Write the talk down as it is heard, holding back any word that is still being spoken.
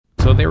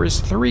there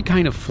is three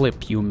kind of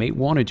flip you may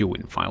want to do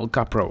in Final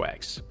Cut Pro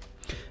X.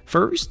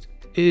 First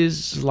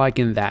is like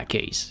in that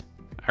case.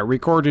 I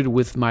recorded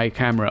with my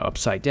camera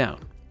upside down.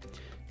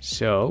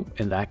 So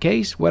in that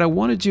case, what I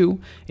want to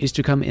do is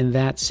to come in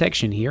that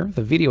section here,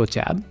 the video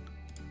tab,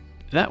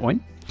 that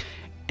one,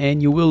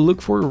 and you will look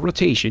for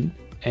rotation,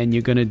 and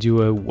you're gonna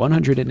do a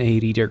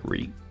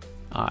 180-degree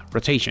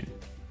rotation,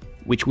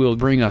 which will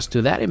bring us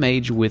to that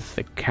image with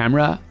the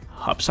camera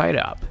upside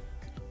up.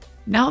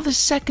 Now the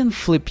second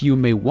flip you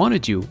may want to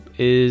do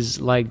is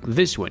like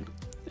this one.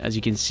 As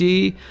you can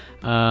see,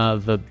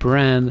 the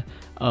brand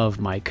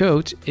of my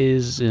coat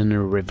is in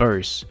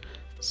reverse.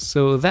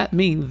 So that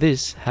means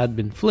this had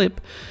been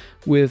flipped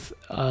with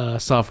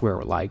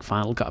software like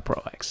Final Cut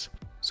Pro X.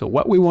 So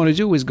what we want to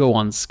do is go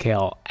on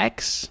scale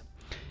X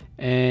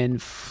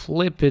and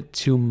flip it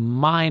to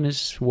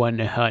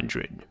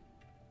 -100.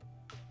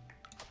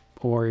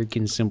 Or you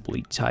can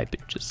simply type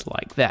it just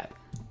like that.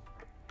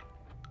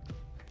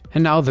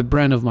 And now the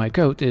brand of my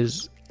coat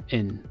is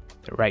in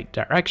the right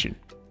direction.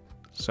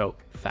 So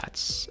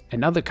that's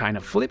another kind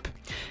of flip.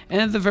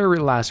 And the very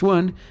last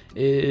one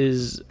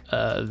is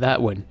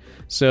that one.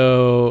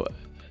 So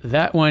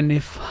that one,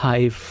 if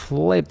I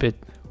flip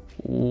it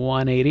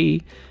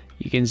 180,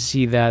 you can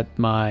see that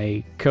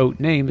my coat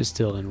name is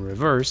still in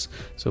reverse.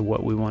 So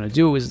what we want to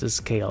do is the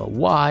scale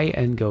Y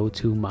and go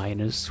to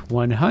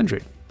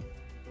 -100.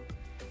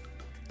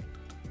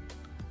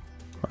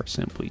 Or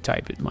simply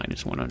type it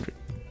 -100.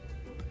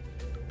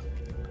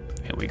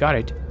 And we got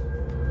it.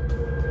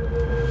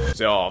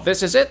 So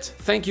this is it.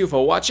 Thank you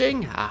for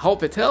watching. I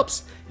hope it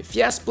helps. If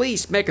yes,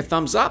 please make a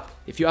thumbs up.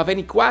 If you have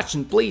any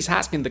question, please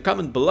ask in the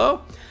comment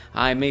below.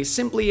 I may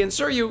simply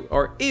answer you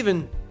or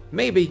even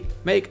maybe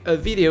make a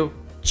video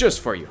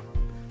just for you.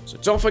 So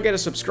don't forget to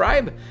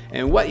subscribe,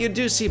 and what you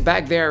do see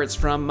back there is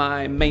from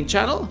my main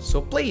channel,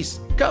 so please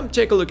come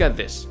take a look at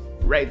this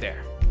right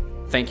there.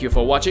 Thank you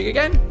for watching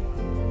again.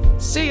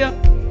 See ya!